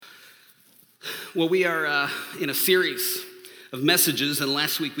Well, we are in a series of messages, and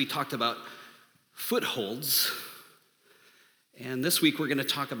last week we talked about footholds, and this week we're going to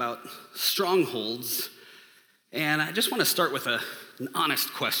talk about strongholds. And I just want to start with an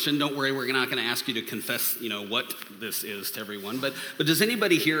honest question. Don't worry, we're not going to ask you to confess, what this is to everyone. But does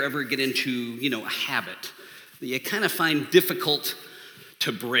anybody here ever get into, a habit that you kind of find difficult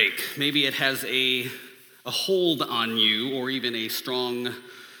to break? Maybe it has a hold on you, or even a strong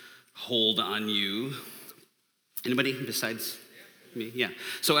hold on you. Anybody besides me? Yeah.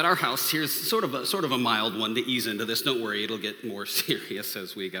 So at our house, here's sort of a mild one to ease into this. Don't worry, it'll get more serious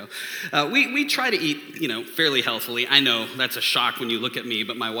as we go. We try to eat, fairly healthily. I know that's a shock when you look at me,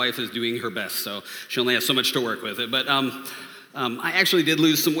 but my wife is doing her best, so she only has so much to work with it. But I actually did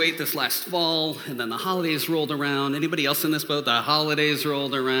lose some weight this last fall, and then the holidays rolled around. Anybody else in this boat? The holidays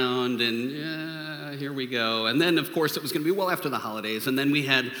rolled around, and here we go. And then, of course, it was going to be well after the holidays, and then we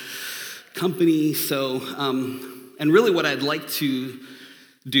had company. So, and really what I'd like to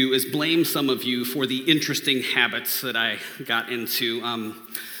do is blame some of you for the interesting habits that I got into.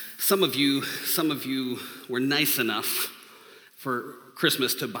 Some of you were nice enough for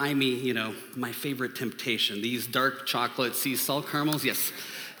Christmas to buy me, my favorite temptation, these dark chocolate sea salt caramels.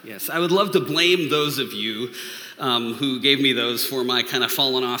 Yes. I would love to blame those of you who gave me those for my kind of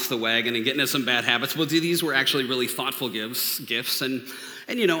falling off the wagon and getting into some bad habits. Well, these were actually really thoughtful gifts, and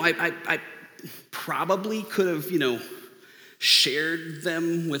I probably could have, shared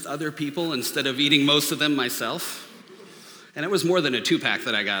them with other people instead of eating most of them myself. And it was more than a 2-pack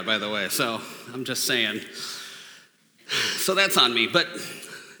that I got, by the way, so I'm just saying. So that's on me. But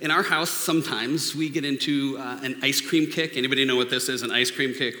in our house, sometimes we get into an ice cream kick. Anybody know what this is, an ice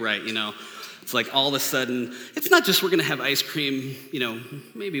cream kick? Right, it's like all of a sudden, it's not just we're going to have ice cream,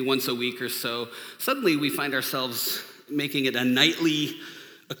 maybe once a week or so. Suddenly we find ourselves making it a nightly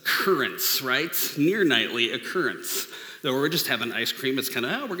occurrence, right? Near nightly occurrence. Though we're just having ice cream, it's kind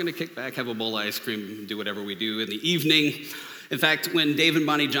of, we're going to kick back, have a bowl of ice cream, do whatever we do in the evening. In fact, when Dave and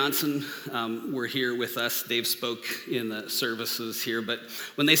Bonnie Johnson were here with us, Dave spoke in the services here, but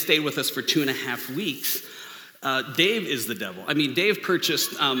when they stayed with us for 2.5 weeks, Dave is the devil. Dave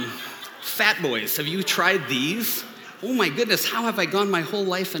purchased Fat Boys. Have you tried these? Oh my goodness, how have I gone my whole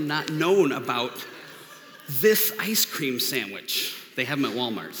life and not known about this ice cream sandwich? They have them at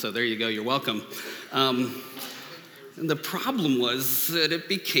Walmart, so there you go, you're welcome. And the problem was that it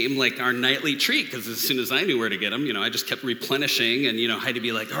became like our nightly treat, because as soon as I knew where to get them, I just kept replenishing, and, Heidi would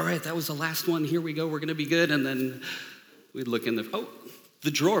be like, all right, that was the last one, here we go, we're going to be good. And then we'd look in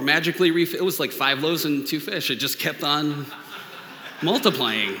the drawer magically it was like 5 loaves and 2 fish. It just kept on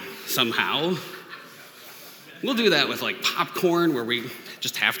multiplying somehow. We'll do that with like popcorn, where we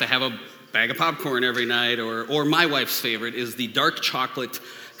just have to have a bag of popcorn every night, or my wife's favorite is the dark chocolate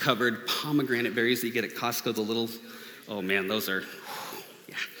covered pomegranate berries that you get at Costco, the little, oh man, those are,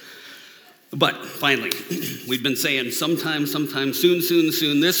 yeah. But finally, we've been saying sometime,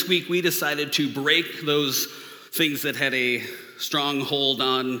 soon. This week we decided to break those things that had a strong hold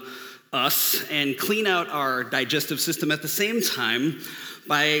on us and clean out our digestive system at the same time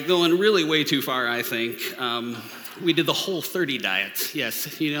by going really way too far, I think. We did the Whole30 diet.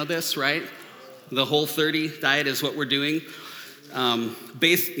 Yes, you know this, right? The Whole30 diet is what we're doing.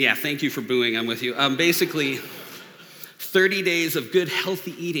 Thank you for booing, I'm with you. Basically, 30 days of good,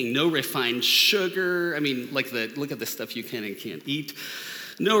 healthy eating, no refined sugar. Look at the stuff you can and can't eat.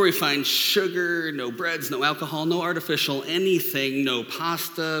 No refined sugar, no breads, no alcohol, no artificial anything, no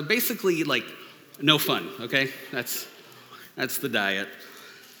pasta. Basically, no fun, okay? That's the diet.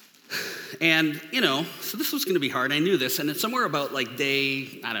 And, so this was going to be hard. I knew this. And it's somewhere about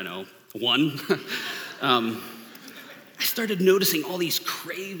day, 1, I started noticing all these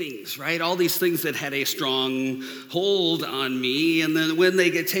cravings, right? All these things that had a strong hold on me. And then when they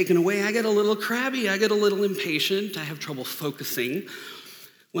get taken away, I get a little crabby. I get a little impatient. I have trouble focusing.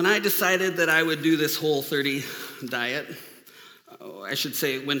 When I decided that I would do this Whole30 diet, I should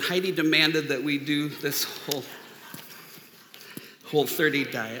say, when Heidi demanded that we do this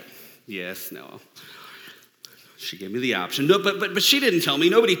Whole30 diet, yes, no. She gave me the option. No, but she didn't tell me.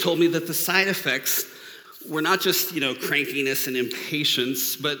 Nobody told me that the side effects were not just, crankiness and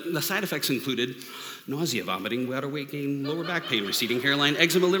impatience, but the side effects included nausea, vomiting, water weight gain, lower back pain, receding hairline,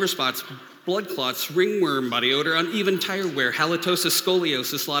 eczema, liver spots, blood clots, ringworm, body odor, uneven tire wear, halitosis,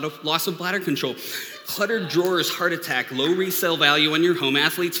 scoliosis, loss of bladder control, cluttered drawers, heart attack, low resale value on your home,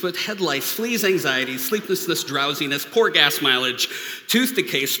 athlete's foot, head lice, fleas, anxiety, sleeplessness, drowsiness, poor gas mileage, tooth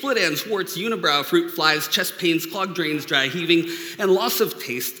decay, split ends, warts, unibrow, fruit flies, chest pains, clogged drains, dry heaving, and loss of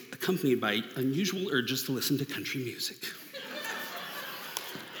taste, accompanied by unusual urges to listen to country music.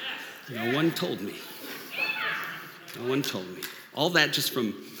 No one told me. No one told me. All that just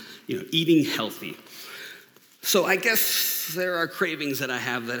from, eating healthy. So I guess there are cravings that I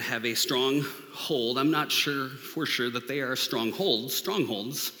have that have a strong hold. I'm not sure for sure that they are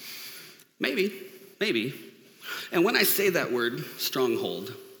strongholds. Maybe. And when I say that word,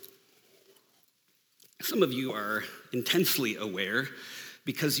 stronghold, some of you are intensely aware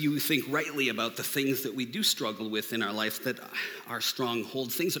because you think rightly about the things that we do struggle with in our life that are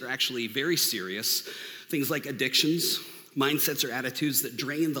strongholds, things that are actually very serious, things like addictions, mindsets or attitudes that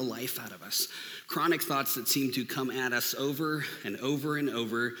drain the life out of us, chronic thoughts that seem to come at us over and over and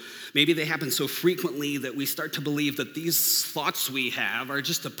over. Maybe they happen so frequently that we start to believe that these thoughts we have are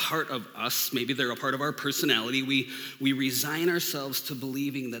just a part of us. Maybe they're a part of our personality. We resign ourselves to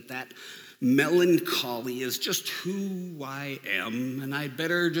believing that melancholy is just who I am, and I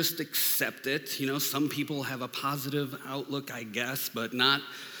better just accept it. Some people have a positive outlook, I guess, but not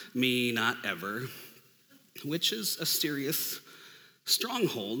me, not ever, which is a serious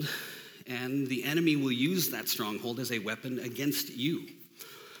stronghold, and the enemy will use that stronghold as a weapon against you.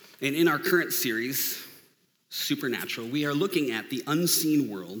 And in our current series, Supernatural, we are looking at the unseen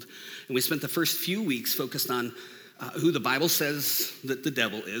world, and we spent the first few weeks focused on who the Bible says that the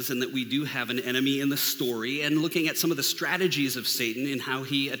devil is, and that we do have an enemy in the story, and looking at some of the strategies of Satan and how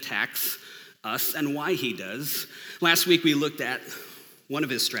he attacks us and why he does. Last week we looked at one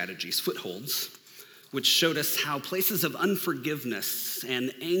of his strategies, footholds, which showed us how places of unforgiveness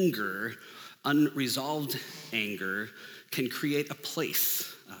and anger, unresolved anger, can create a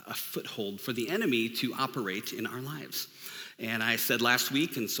place, a foothold for the enemy to operate in our lives. And I said last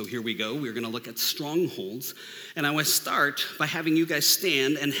week, and so here we go, we're going to look at strongholds. And I want to start by having you guys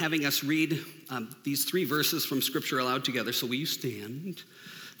stand and having us read these 3 verses from Scripture aloud together. So will you stand?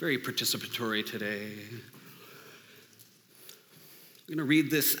 Very participatory today. We're going to read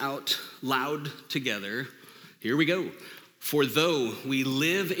this out loud together. Here we go. For though we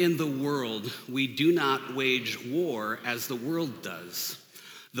live in the world, we do not wage war as the world does.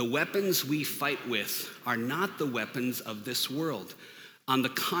 The weapons we fight with are not the weapons of this world. On the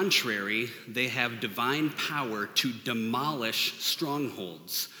contrary, they have divine power to demolish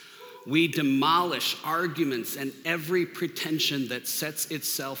strongholds. We demolish arguments and every pretension that sets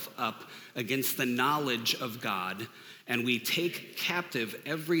itself up against the knowledge of God, and we take captive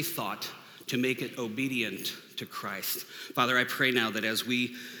every thought to make it obedient to Christ. Father, I pray now that as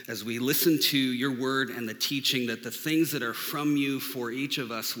we listen to your word and the teaching, that the things that are from you for each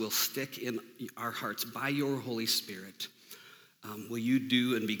of us will stick in our hearts by your Holy Spirit. Will you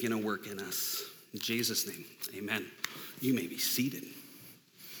do and begin a work in us? In Jesus' name, amen. You may be seated.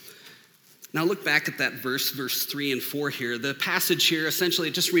 Now look back at that verse 3 and 4 here. The passage here essentially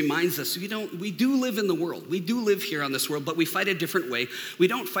just reminds us, we do live in the world. We do live here on this world, but we fight a different way. We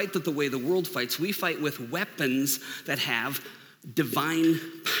don't fight the way the world fights. We fight with weapons that have divine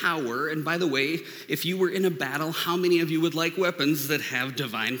power. And by the way, if you were in a battle, how many of you would like weapons that have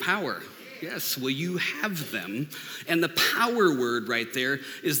divine power? Yes, well, you have them. And the power word right there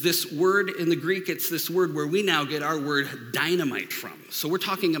is this word in the Greek. It's this word where we now get our word dynamite from. So we're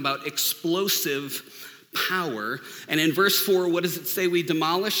talking about explosive power. And in verse 4, what does it say we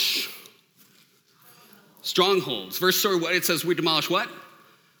demolish? Strongholds. Verse 4, what it says we demolish what?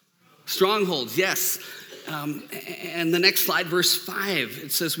 Strongholds, yes. And the next slide, verse 5,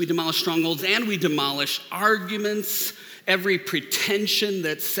 it says we demolish strongholds and we demolish arguments, every pretension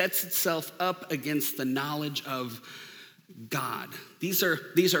that sets itself up against the knowledge of God. These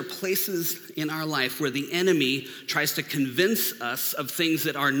are places in our life where the enemy tries to convince us of things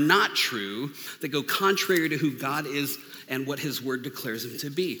that are not true, that go contrary to who God is and what his word declares him to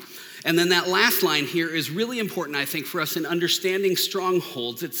be. And then that last line here is really important, I think, for us in understanding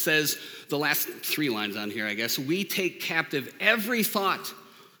strongholds. It says, the last 3 lines on here, I guess, we take captive every thought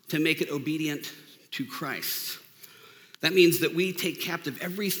to make it obedient to Christ. That means that we take captive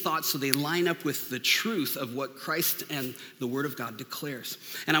every thought so they line up with the truth of what Christ and the Word of God declares.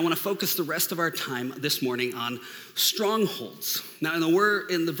 And I want to focus the rest of our time this morning on strongholds. Now,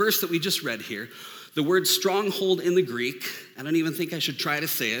 in the verse that we just read here, the word stronghold in the Greek, I don't even think I should try to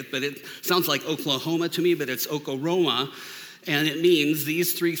say it, but it sounds like Oklahoma to me, but it's Okoroma, and it means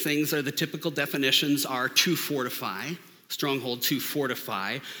these 3 things are the typical definitions are to fortify. Stronghold, to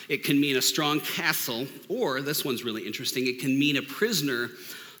fortify. It can mean a strong castle, or this one's really interesting, it can mean a prisoner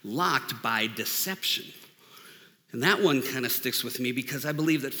locked by deception. And that one kind of sticks with me because I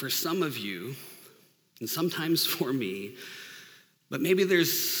believe that for some of you, and sometimes for me, But maybe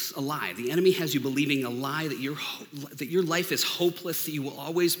there's a lie. The enemy has you believing a lie that your life is hopeless, that you will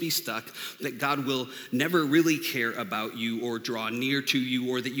always be stuck, that God will never really care about you or draw near to you,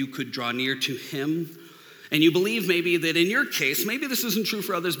 or that you could draw near to him. And you believe maybe that in your case, maybe this isn't true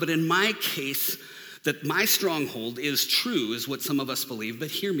for others, but in my case, that my stronghold is true, is what some of us believe.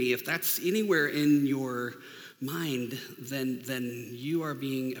 But hear me, if that's anywhere in your mind, then you are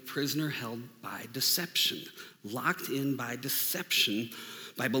being a prisoner held by deception, locked in by deception.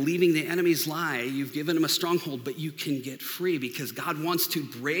 By believing the enemy's lie, you've given him a stronghold, but you can get free because God wants to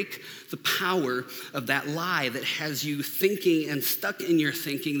break the power of that lie that has you thinking and stuck in your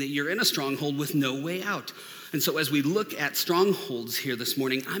thinking that you're in a stronghold with no way out. And so as we look at strongholds here this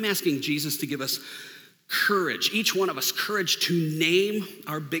morning, I'm asking Jesus to give us courage, each one of us courage to name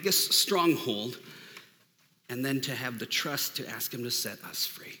our biggest stronghold, and then to have the trust to ask him to set us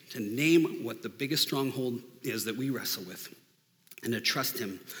free, to name what the biggest stronghold is that we wrestle with, and to trust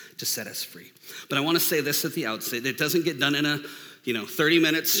him to set us free. But I want to say this at the outset. It doesn't get done in a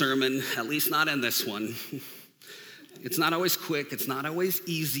 30-minute sermon, at least not in this one. It's not always quick. It's not always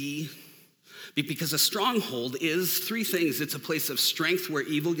easy. Because a stronghold is three things. It's a place of strength where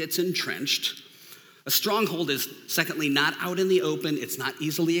evil gets entrenched. A stronghold is, secondly, not out in the open. It's not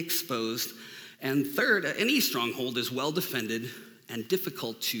easily exposed. And third, any stronghold is well defended and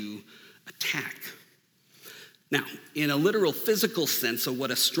difficult to attack. Now, in a literal physical sense of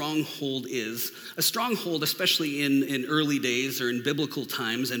what a stronghold is, a stronghold, especially in early days or in biblical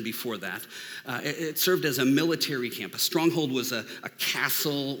times and before that, it served as a military camp. A stronghold was a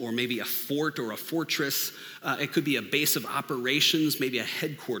castle or maybe a fort or a fortress. It could be a base of operations, maybe a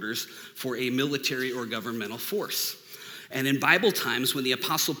headquarters for a military or governmental force. And in Bible times, when the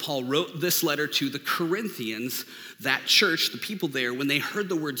Apostle Paul wrote this letter to the Corinthians, that church, the people there, when they heard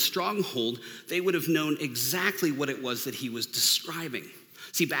the word stronghold, they would have known exactly what it was that he was describing.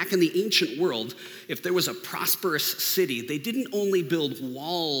 See, back in the ancient world, if there was a prosperous city, they didn't only build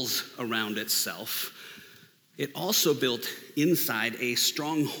walls around itself, it also built inside a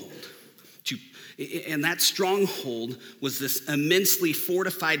stronghold. And that stronghold was this immensely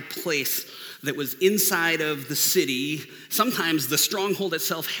fortified place that was inside of the city. Sometimes the stronghold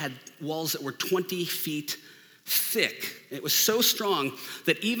itself had walls that were 20 feet thick. It was so strong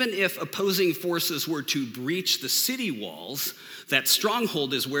that even if opposing forces were to breach the city walls, that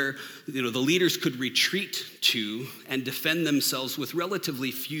stronghold is where the leaders could retreat to and defend themselves with relatively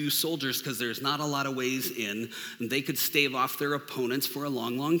few soldiers because there's not a lot of ways in, and they could stave off their opponents for a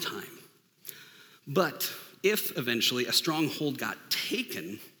long, long time. But if eventually a stronghold got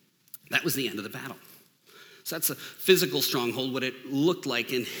taken, that was the end of the battle. So that's a physical stronghold, what it looked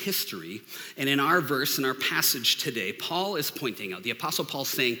like in history. And in our verse, in our passage today, Paul is pointing out, the Apostle Paul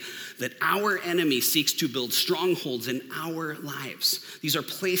saying that our enemy seeks to build strongholds in our lives. These are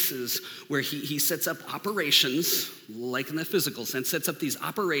places where he sets up operations, like in the physical sense, sets up these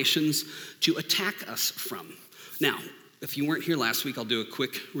operations to attack us from. Now, if you weren't here last week, I'll do a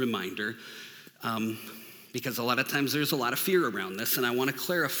quick reminder. Because a lot of times there's a lot of fear around this, and I want to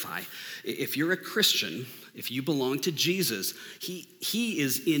clarify. If you're a Christian, if you belong to Jesus, he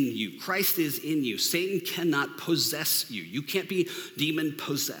is in you. Christ is in you. Satan cannot possess you. You can't be demon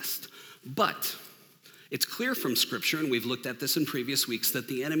possessed. But it's clear from Scripture, and we've looked at this in previous weeks, that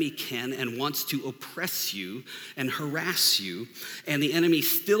the enemy can and wants to oppress you and harass you, and the enemy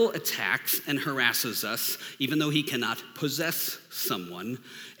still attacks and harasses us, even though he cannot possess someone.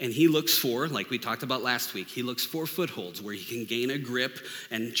 And he looks for, like we talked about last week, he looks for footholds where he can gain a grip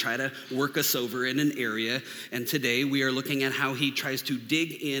and try to work us over in an area. And today we are looking at how he tries to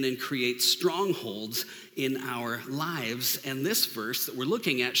dig in and create strongholds in our lives. And this verse that we're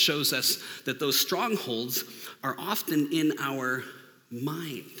looking at shows us that those strongholds are often in our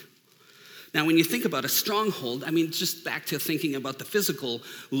mind. Now, when you think about a stronghold, just back to thinking about the physical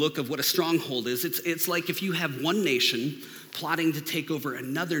look of what a stronghold is, it's like if you have one nation plotting to take over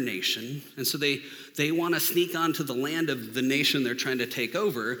another nation, and so they want to sneak onto the land of the nation they're trying to take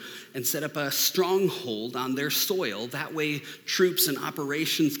over and set up a stronghold on their soil. That way, troops and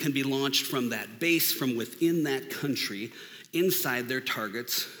operations can be launched from that base, from within that country, inside their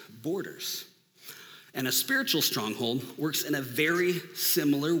target's borders. And a spiritual stronghold works in a very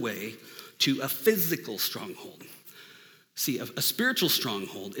similar way to a physical stronghold. See, a spiritual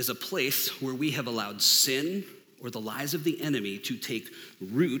stronghold is a place where we have allowed sin or the lies of the enemy to take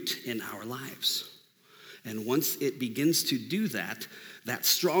root in our lives. And once it begins to do that, that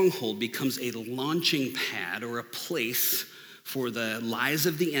stronghold becomes a launching pad or a place for the lies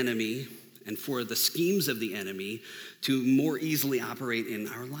of the enemy and for the schemes of the enemy to more easily operate in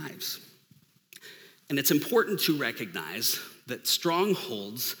our lives. And it's important to recognize that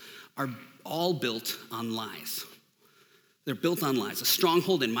strongholds are all built on lies. They're built on lies. A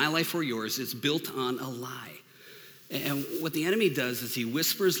stronghold in my life or yours is built on a lie. And what the enemy does is he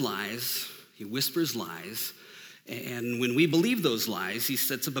whispers lies, and when we believe those lies, he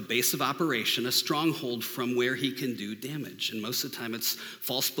sets up a base of operation, a stronghold from where he can do damage. And most of the time it's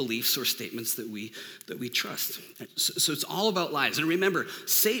false beliefs or statements that we trust. So it's all about lies. And remember,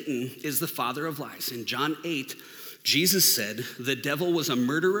 Satan is the father of lies. In John 8, Jesus said, "The devil was a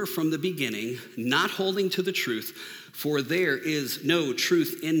murderer from the beginning, not holding to the truth, for there is no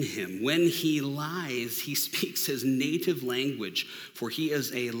truth in him. When he lies, he speaks his native language, for he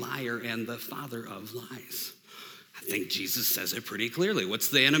is a liar and the father of lies." I think Jesus says it pretty clearly. What's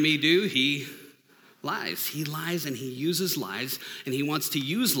the enemy do? He lies. He lies and he uses lies, and he wants to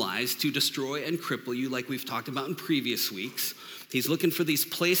use lies to destroy and cripple you, like we've talked about in previous weeks. He's looking for these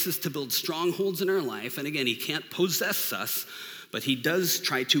places to build strongholds in our life. And again, he can't possess us, but he does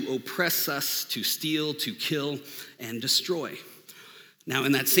try to oppress us, to steal, to kill, and destroy. Now,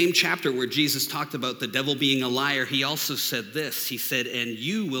 in that same chapter where Jesus talked about the devil being a liar, he also said this. He said, "And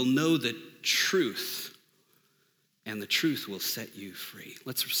you will know the truth, and the truth will set you free."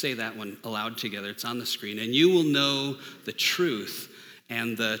 Let's say that one aloud together. It's on the screen. "And you will know the truth,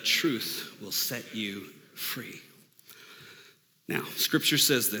 and the truth will set you free." Now, Scripture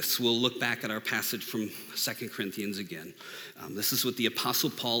says this. We'll look back at our passage from 2 Corinthians again. This is what the Apostle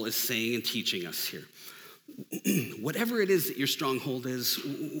Paul is saying and teaching us here. Whatever it is that your stronghold is,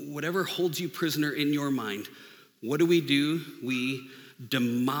 whatever holds you prisoner in your mind, what do? We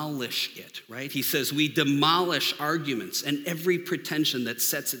demolish it, right? He says we demolish arguments and every pretension that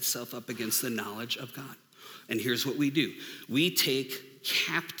sets itself up against the knowledge of God. And here's what we do. We take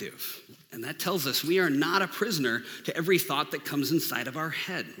captive. And that tells us we are not a prisoner to every thought that comes inside of our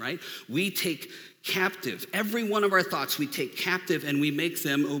head, right? We take captive. Every one of our thoughts we take captive and we make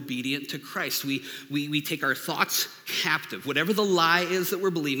them obedient to Christ. We take our thoughts captive. Whatever the lie is that we're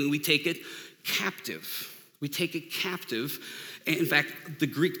believing, we take it captive. We take it captive. In fact, the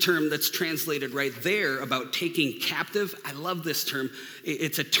Greek term that's translated right there about taking captive, I love this term.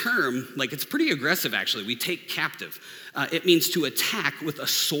 It's a term, like it's pretty aggressive actually. We take captive. It means to attack with a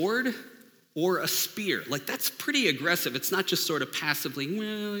sword or a spear. Like that's pretty aggressive. It's not just sort of passively,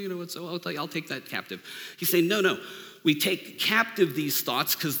 well, you know what, so I'll take that captive. He's saying, no. We take captive these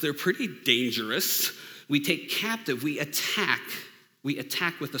thoughts because they're pretty dangerous. We take captive, we attack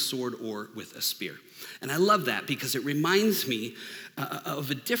with a sword or with a spear. And I love that because it reminds me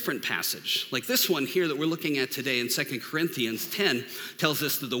of a different passage. Like this one here that we're looking at today in 2 Corinthians 10 tells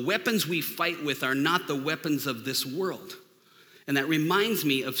us that the weapons we fight with are not the weapons of this world. And that reminds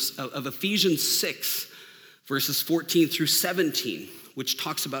me of Ephesians 6, verses 14 through 17, which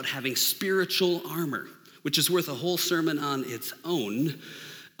talks about having spiritual armor, which is worth a whole sermon on its own.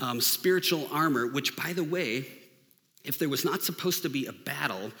 Spiritual armor, which, by the way, if there was not supposed to be a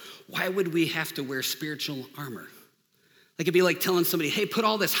battle, why would we have to wear spiritual armor? Like it'd be like telling somebody, hey, put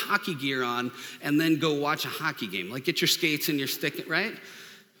all this hockey gear on and then go watch a hockey game. Like get your skates and your stick, right?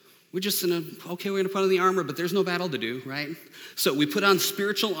 We're going to put on the armor, but there's no battle to do, right? So we put on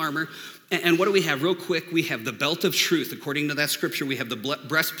spiritual armor, and what do we have real quick? We have the belt of truth. According to that scripture, we have the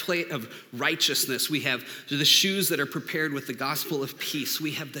breastplate of righteousness. We have the shoes that are prepared with the gospel of peace.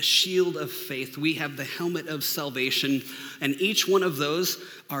 We have the shield of faith. We have the helmet of salvation, and each one of those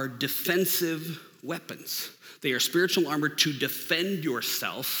are defensive weapons. They are spiritual armor to defend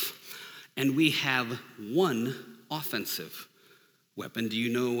yourself, and we have one offensive weapon. Do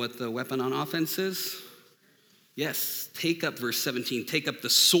you know what the weapon on offense is? Yes, take up verse 17. Take up the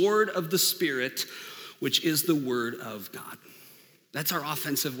sword of the Spirit, which is the word of God. That's our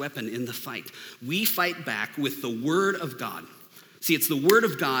offensive weapon in the fight. We fight back with the word of God. See, it's the word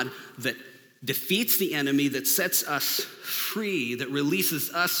of God that defeats the enemy, that sets us free, that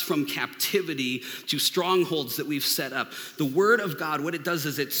releases us from captivity to strongholds that we've set up. The word of God, what it does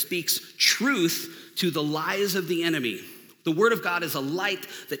is it speaks truth to the lies of the enemy. The word of God is a light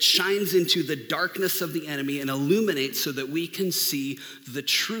that shines into the darkness of the enemy and illuminates so that we can see the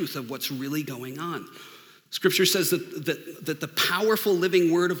truth of what's really going on. Scripture says that the powerful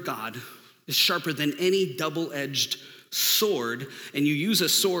living word of God is sharper than any double-edged sword, and you use a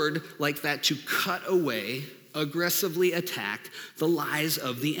sword like that to cut away, aggressively attack the lies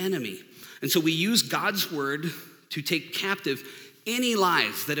of the enemy. And so we use God's word to take captive any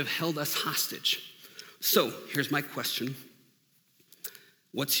lies that have held us hostage. So here's my question.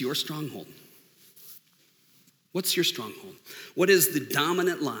 What's your stronghold? What's your stronghold? What is the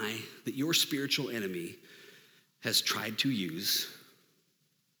dominant lie that your spiritual enemy has tried to use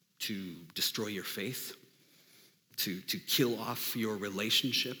to destroy your faith, to kill off your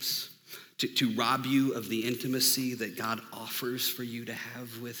relationships, to rob you of the intimacy that God offers for you to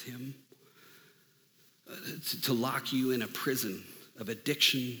have with him, to lock you in a prison of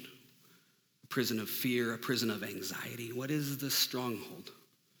addiction, a prison of fear, a prison of anxiety. What is the stronghold?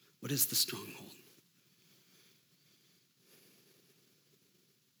 What is the stronghold?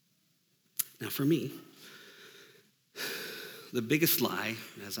 Now for me, the biggest lie,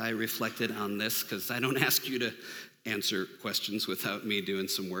 as I reflected on this, because I don't ask you to answer questions without me doing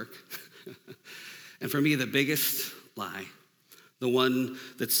some work. And for me, the biggest lie, the one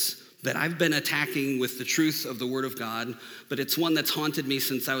that I've been attacking with the truth of the Word of God, but it's one that's haunted me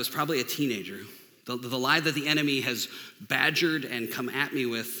since I was probably a teenager. The lie that the enemy has badgered and come at me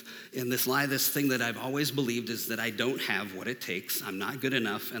with, and this lie, this thing that I've always believed, is that I don't have what it takes, I'm not good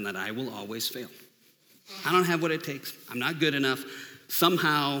enough, and that I will always fail. I don't have what it takes, I'm not good enough,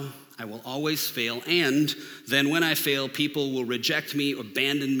 somehow I will always fail, and then when I fail, people will reject me,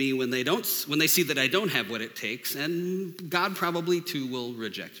 abandon me when they see that I don't have what it takes, and God probably too will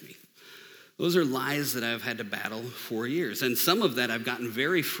reject me. Those are lies that I've had to battle for years, and some of that I've gotten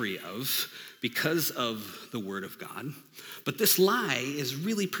very free of because of the Word of God. But this lie is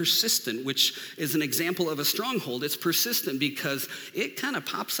really persistent, which is an example of a stronghold. It's persistent because it kind of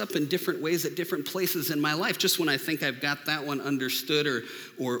pops up in different ways at different places in my life. Just when I think I've got that one understood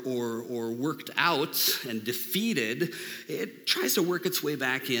or worked out and defeated, it tries to work its way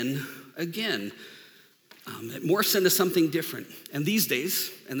back in again. It morphs into something different. And these days,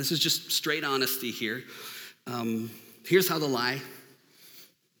 and this is just straight honesty here, here's how the lie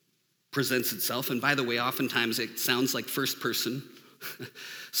presents itself. And by the way, oftentimes it sounds like first-person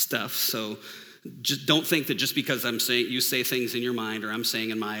stuff. So just don't think that just because you say things in your mind, or I'm saying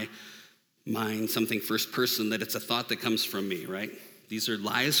in my mind something first-person, that it's a thought that comes from me, right? These are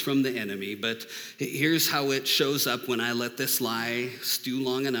lies from the enemy, but here's how it shows up when I let this lie stew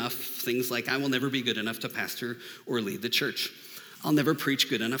long enough. Things like, I will never be good enough to pastor or lead the church. I'll never preach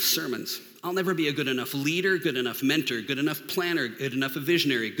good enough sermons. I'll never be a good enough leader, good enough mentor, good enough planner, good enough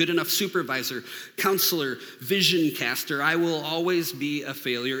visionary, good enough supervisor, counselor, vision caster. I will always be a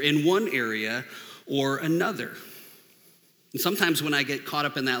failure in one area or another. And sometimes when I get caught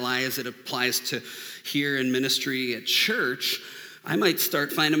up in that lie as it applies to here in ministry at church, I might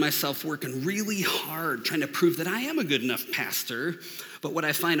start finding myself working really hard trying to prove that I am a good enough pastor. But what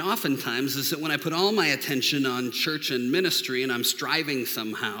I find oftentimes is that when I put all my attention on church and ministry and I'm striving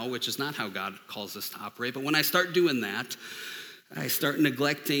somehow, which is not how God calls us to operate, but when I start doing that, I start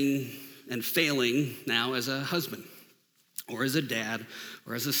neglecting and failing now as a husband or as a dad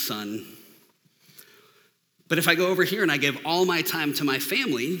or as a son. But if I go over here and I give all my time to my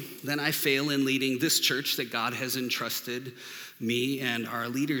family, then I fail in leading this church that God has entrusted me and our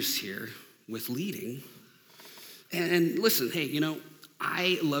leaders here with leading. And listen, hey,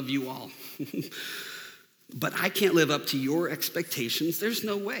 I love you all, but I can't live up to your expectations. There's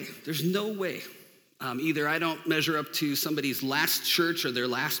no way. There's no way. Either I don't measure up to somebody's last church or their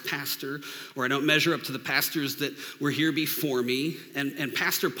last pastor, or I don't measure up to the pastors that were here before me. And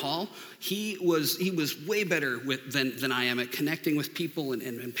Pastor Paul, he was way better than I am at connecting with people.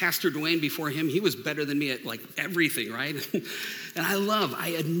 And Pastor Dwayne before him, he was better than me at like everything, right? And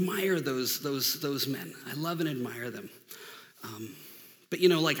I admire those men. I love and admire them. But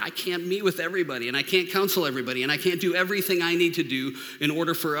I can't meet with everybody, and I can't counsel everybody, and I can't do everything I need to do in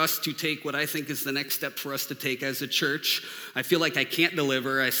order for us to take what I think is the next step for us to take as a church. I feel like I can't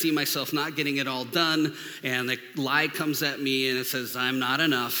deliver. I see myself not getting it all done, and the lie comes at me, and it says, I'm not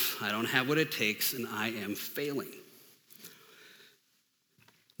enough, I don't have what it takes, and I am failing.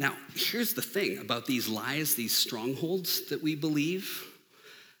 Now, here's the thing about these lies, these strongholds that we believe,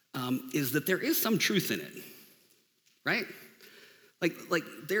 is that there is some truth in it, right? Like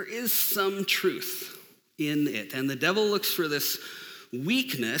there is some truth in it. And the devil looks for this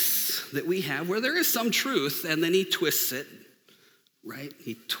weakness that we have where there is some truth, and then he twists it, right?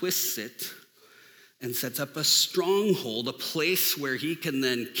 He twists it and sets up a stronghold, a place where he can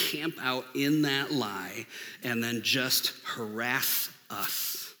then camp out in that lie and then just harass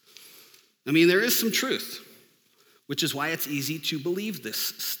us. I mean, there is some truth, which is why it's easy to believe this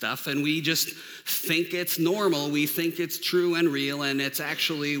stuff, and we just think it's normal, we think it's true and real, and it's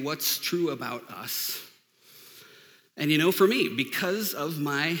actually what's true about us. And for me, because of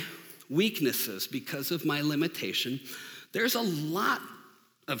my weaknesses, because of my limitation, there's a lot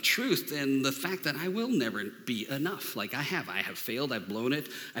of truth in the fact that I will never be enough. Like I have failed, I've blown it,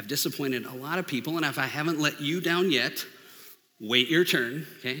 I've disappointed a lot of people, and if I haven't let you down yet, wait your turn,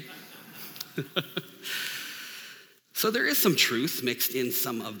 okay? So there is some truth mixed in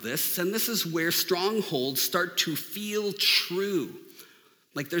some of this, and this is where strongholds start to feel true.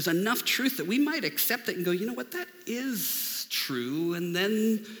 Like there's enough truth that we might accept it and go, you know what, that is true. And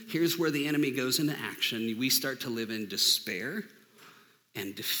then here's where the enemy goes into action. We start to live in despair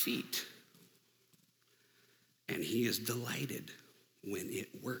and defeat. And he is delighted when it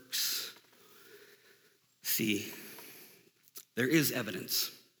works. See, there is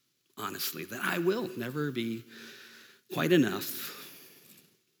evidence, honestly, that I will never be quite enough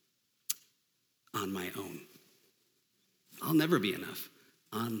on my own. I'll never be enough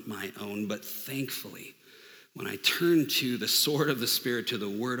on my own, but thankfully, when I turn to the sword of the Spirit, to the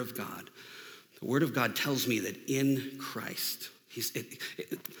Word of God, the Word of God tells me that in Christ,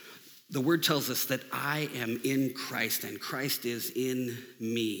 the Word tells us that I am in Christ and Christ is in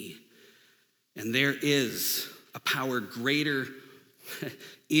me. And there is a power greater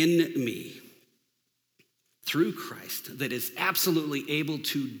in me through Christ that is absolutely able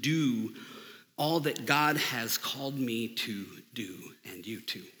to do all that God has called me to do and you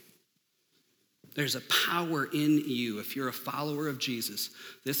too. There's a power in you. If you're a follower of Jesus,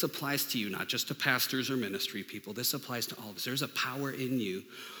 this applies to you, not just to pastors or ministry people. This applies to all of us. There's a power in you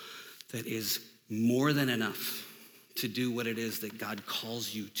that is more than enough to do what it is that God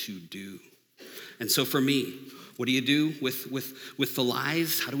calls you to do. And so for me, what do you do with the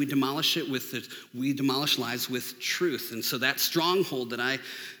lies? How do we demolish it? We demolish lies with truth. And so that stronghold that I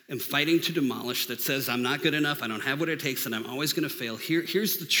am fighting to demolish that says I'm not good enough, I don't have what it takes, and I'm always going to fail.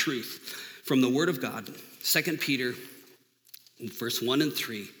 Here's the truth from the Word of God. 2 Peter, verse 1 and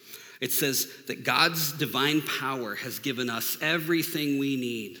 3. It says that God's divine power has given us everything we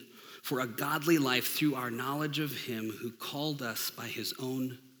need for a godly life through our knowledge of him who called us by his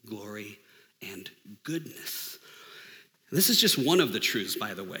own glory and goodness. This is just one of the truths,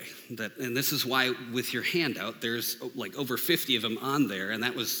 by the way, and this is why with your handout, there's like over 50 of them on there, and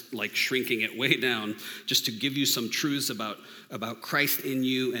that was like shrinking it way down just to give you some truths about Christ in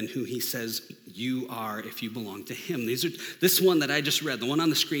you and who he says you are if you belong to him. This one that I just read, the one on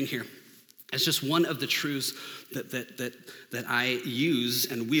the screen here, is just one of the truths that I use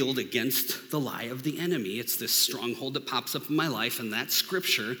and wield against the lie of the enemy. It's this stronghold that pops up in my life, and that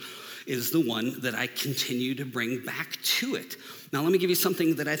scripture is the one that I continue to bring back to it. Now, let me give you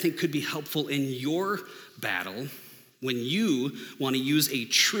something that I think could be helpful in your battle. When you want to use a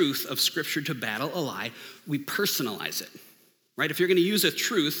truth of Scripture to battle a lie, we personalize it, right? If you're going to use a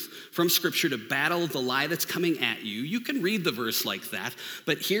truth from Scripture to battle the lie that's coming at you, you can read the verse like that,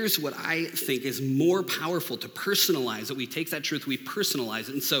 but here's what I think is more powerful to personalize it. We take that truth, we personalize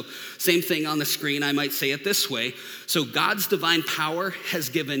it, and so same thing on the screen, I might say it this way. So God's divine power has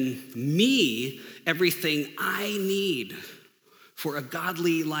given me everything I need for a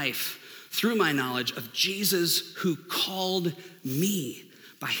godly life through my knowledge of Jesus who called me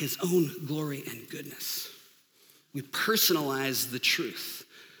by his own glory and goodness. We personalize the truth.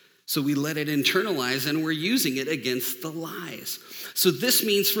 So we let it internalize and we're using it against the lies. So this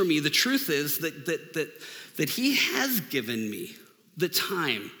means for me, the truth is that he has given me the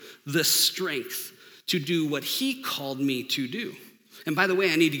time, the strength to do what he called me to do. And by the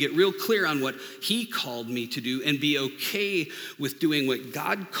way, I need to get real clear on what he called me to do and be okay with doing what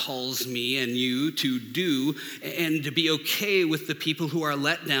God calls me and you to do, and to be okay with the people who are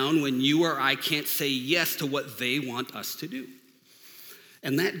let down when you or I can't say yes to what they want us to do.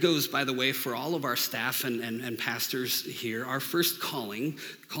 And that goes, by the way, for all of our staff and pastors here. Our first calling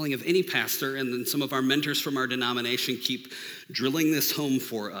of any pastor, and then some of our mentors from our denomination keep drilling this home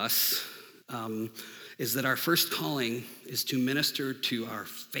for us, is that our first calling is to minister to our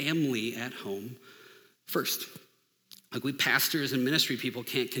family at home first. Like we pastors and ministry people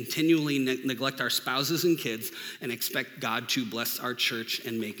can't continually neglect our spouses and kids and expect God to bless our church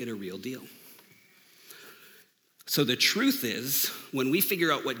and make it a real deal. So the truth is, when we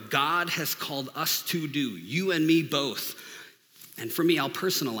figure out what God has called us to do, you and me both, and for me, I'll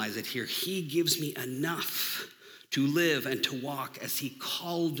personalize it here, he gives me enough to live and to walk as he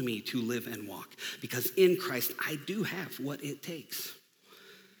called me to live and walk. Because in Christ, I do have what it takes.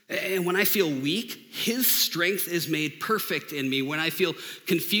 And when I feel weak, his strength is made perfect in me. When I feel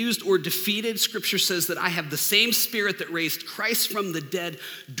confused or defeated, Scripture says that I have the same Spirit that raised Christ from the dead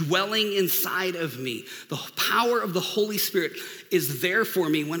dwelling inside of me. The power of the Holy Spirit is there for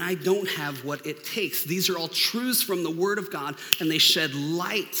me when I don't have what it takes. These are all truths from the Word of God, and they shed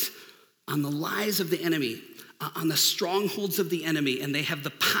light on the lies of the enemy, on the strongholds of the enemy, and they have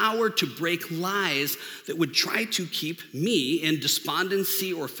the power to break lies that would try to keep me in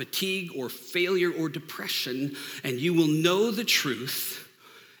despondency or fatigue or failure or depression. And you will know the truth,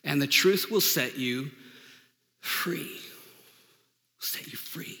 and the truth will set you free. Set you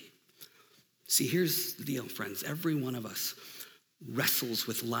free. See, here's the deal, friends. Every one of us wrestles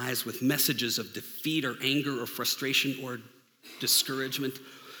with lies, with messages of defeat or anger or frustration or discouragement.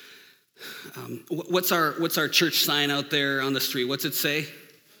 What's our church sign out there on the street? What's it say?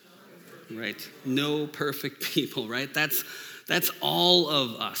 Right. No perfect people, right? That's all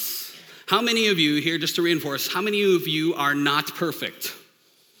of us. How many of you here, just to reinforce, how many of you are not perfect?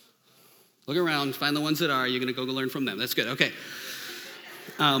 Look around, find the ones that are. You're going to go learn from them. That's good. Okay.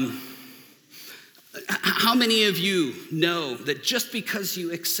 How many of you know that just because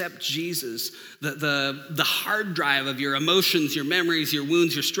you accept Jesus, the hard drive of your emotions, your memories, your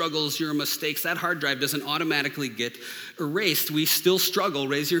wounds, your struggles, your mistakes, that hard drive doesn't automatically get erased? We still struggle.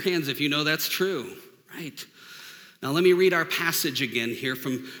 Raise your hands if you know that's true, right? Now let me read our passage again here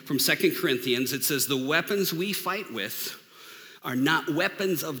from 2 Corinthians. It says, the weapons we fight with are not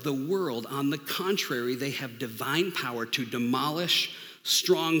weapons of the world. On the contrary, they have divine power to demolish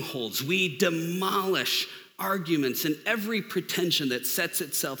strongholds. We demolish arguments and every pretension that sets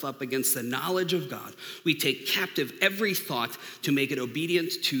itself up against the knowledge of God. We take captive every thought to make it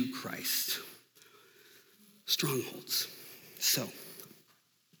obedient to Christ. Strongholds. So,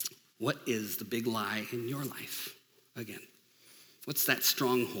 what is the big lie in your life? Again, what's that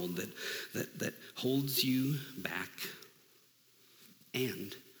stronghold that holds you back?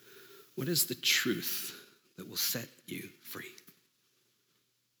 And what is the truth that will set you free?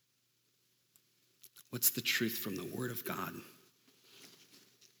 What's the truth from the Word of God?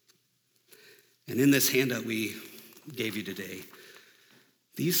 And in this handout we gave you today,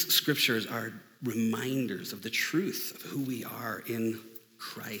 these scriptures are reminders of the truth of who we are in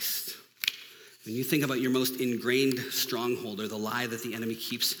Christ. When you think about your most ingrained stronghold or the lie that the enemy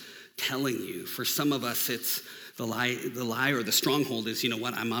keeps telling you, for some of us it's the lie or the stronghold is, you know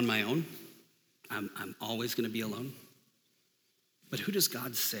what, I'm on my own. I'm always going to be alone. But who does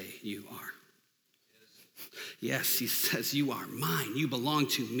God say you are? Yes, he says, you are mine. You belong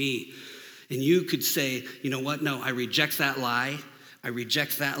to me. And you could say, you know what? No, I reject that lie. I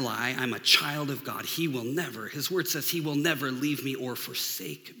reject that lie. I'm a child of God. He will never, his word says he will never leave me or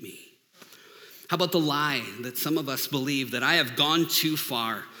forsake me. How about the lie that some of us believe that I have gone too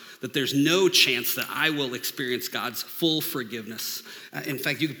far, that there's no chance that I will experience God's full forgiveness? In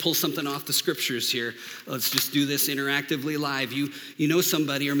fact, you could pull something off the scriptures here. Let's just do this interactively live. You know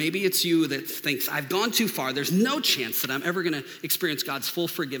somebody, or maybe it's you that thinks, I've gone too far. There's no chance that I'm ever going to experience God's full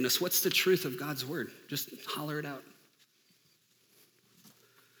forgiveness. What's the truth of God's word? Just holler it out.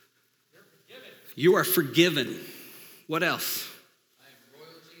 You are forgiven. What else?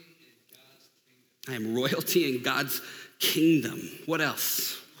 I am royalty in God's kingdom. What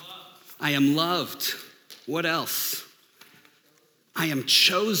else? I am loved. What else? I am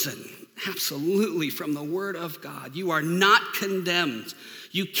chosen, absolutely, from the word of God. You are not condemned.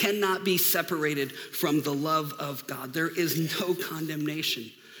 You cannot be separated from the love of God. There is no condemnation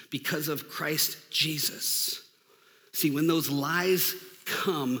because of Christ Jesus. See, when those lies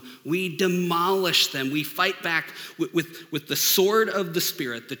come, we demolish them. We fight back with the sword of the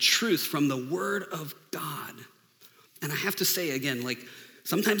Spirit, the truth from the word of God. And I have to say again,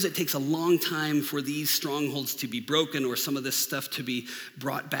 sometimes it takes a long time for these strongholds to be broken or some of this stuff to be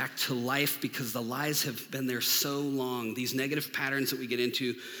brought back to life because the lies have been there so long. These negative patterns that we get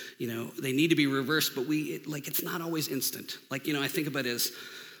into, they need to be reversed, but it's not always instant. I think about it as,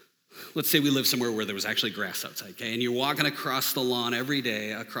 let's say we live somewhere where there was actually grass outside, okay? And you're walking across the lawn every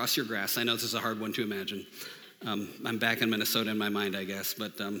day, across your grass. I know this is a hard one to imagine. I'm back in Minnesota in my mind, I guess,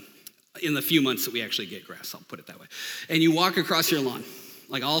 but in the few months that we actually get grass, I'll put it that way. And you walk across your lawn,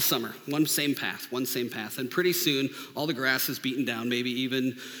 all summer, one same path. And pretty soon, all the grass is beaten down, maybe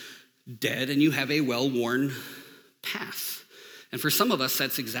even dead, and you have a well-worn path. And for some of us,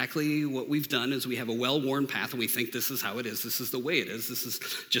 that's exactly what we've done, is we have a well-worn path, and we think this is how it is, this is the way it is, this is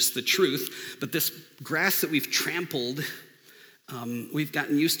just the truth. But this grass that we've trampled, we've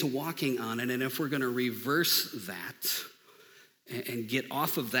gotten used to walking on it, and if we're going to reverse that and get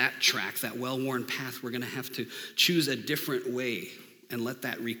off of that track, that well-worn path, we're going to have to choose a different way and let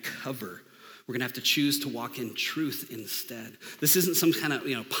that recover. We're going to have to choose to walk in truth instead. This isn't some kind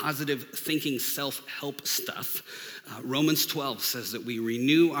of positive thinking self-help stuff. Romans 12 says that we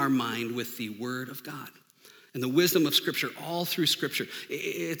renew our mind with the word of God. And the wisdom of Scripture, all through Scripture,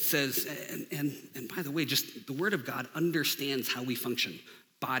 it says, and by the way, just the word of God understands how we function.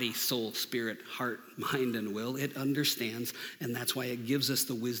 Body, soul, spirit, heart, mind, and will. It understands, and that's why it gives us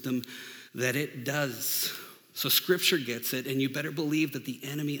the wisdom that it does. So Scripture gets it, and you better believe that the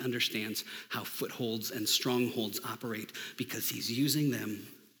enemy understands how footholds and strongholds operate because he's using them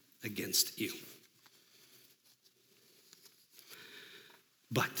against you.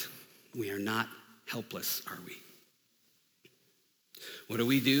 But we are not helpless, are we? What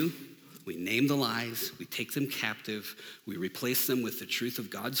do? We name the lies, we take them captive, we replace them with the truth of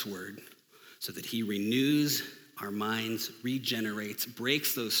God's word so that he renews our minds, regenerates,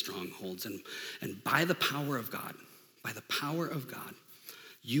 breaks those strongholds. And by the power of God,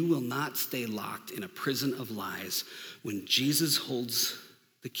 you will not stay locked in a prison of lies when Jesus holds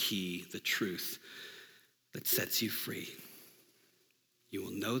the key, the truth that sets you free. You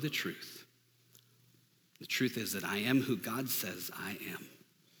will know the truth. The truth is that I am who God says I am.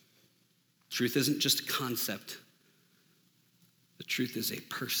 Truth isn't just a concept. The truth is a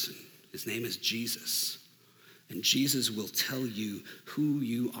person. His name is Jesus. And Jesus will tell you who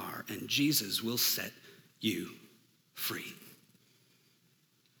you are, and Jesus will set you free.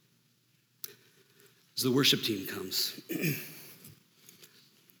 As the worship team comes,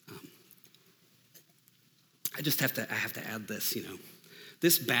 I have to add this,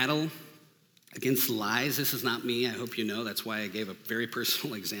 This battle against lies, this is not me, I hope you know, that's why I gave a very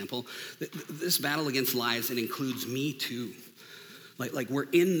personal example. This battle against lies, it includes me too. Like we're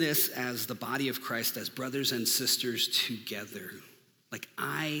in this as the body of Christ, as brothers and sisters together. Like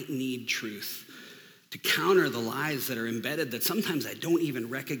I need truth to counter the lies that are embedded that sometimes I don't even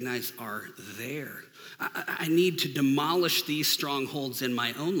recognize are there. I need to demolish these strongholds in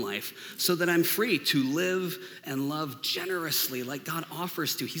my own life so that I'm free to live and love generously like God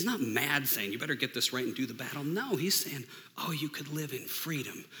offers to. He's not mad saying, you better get this right and do the battle. No, he's saying, oh, you could live in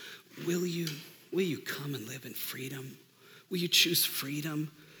freedom. Will you come and live in freedom? Will you choose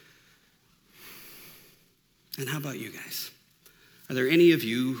freedom? And how about you guys? Are there any of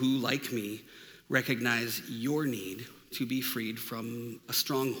you who, like me, recognize your need to be freed from a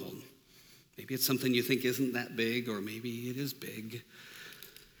stronghold? Maybe it's something you think isn't that big, or maybe it is big.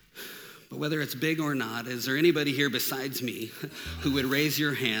 But whether it's big or not, is there anybody here besides me who would raise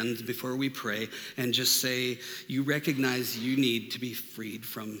your hand before we pray and just say, you recognize you need to be freed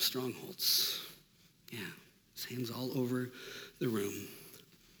from strongholds? Yeah, his hands all over the room.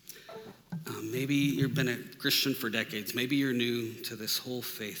 Maybe you've been a Christian for decades. Maybe you're new to this whole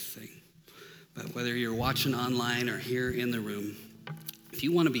faith thing. But whether you're watching online or here in the room, if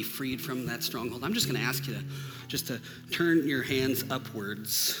you want to be freed from that stronghold, I'm just going to ask you to turn your hands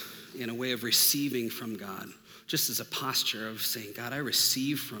upwards in a way of receiving from God, just as a posture of saying, God, I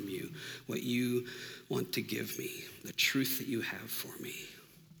receive from you what you want to give me, the truth that you have for me.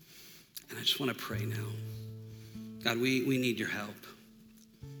 And I just want to pray now. God, we need your help.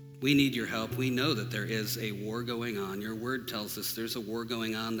 We need your help. We know that there is a war going on. Your word tells us there's a war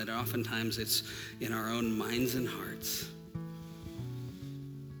going on, that oftentimes it's in our own minds and hearts.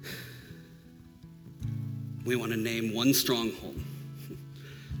 We want to name one stronghold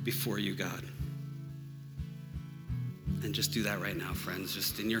before you, God. And just do that right now, friends.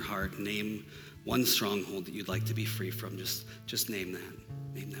 Just in your heart, name one stronghold that you'd like to be free from. Just name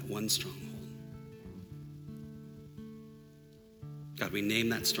that. Name that one stronghold. God, we name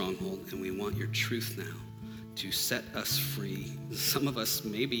that stronghold, and we want your truth now to set us free. Some of us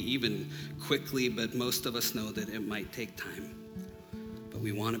maybe even quickly, but most of us know that it might take time. But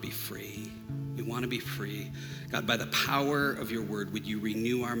we want to be free. We want to be free. God, by the power of your word, would you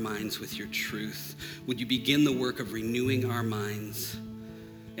renew our minds with your truth? Would you begin the work of renewing our minds?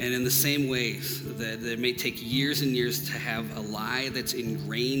 And in the same ways that it may take years and years to have a lie that's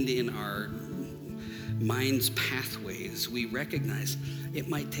ingrained in our mind's pathways, we recognize it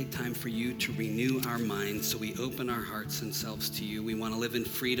might take time for you to renew our minds, so we open our hearts and selves to you. We want to live in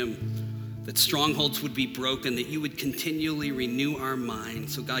freedom, that strongholds would be broken, that you would continually renew our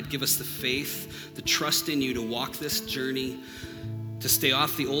minds. So God, give us the faith, the trust in you to walk this journey, to stay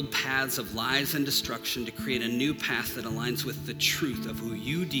off the old paths of lies and destruction, to create a new path that aligns with the truth of who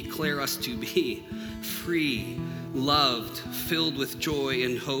you declare us to be: free, loved, filled with joy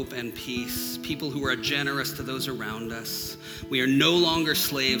and hope and peace, people who are generous to those around us. We are no longer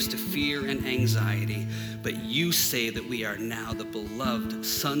slaves to fear and anxiety, but you say that we are now the beloved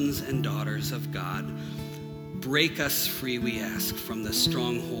sons and daughters of God. Break us free, we ask, from the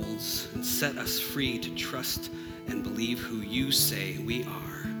strongholds, and set us free to trust and believe who you say we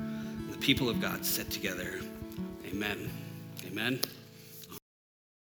are. And the people of God said together, amen. Amen.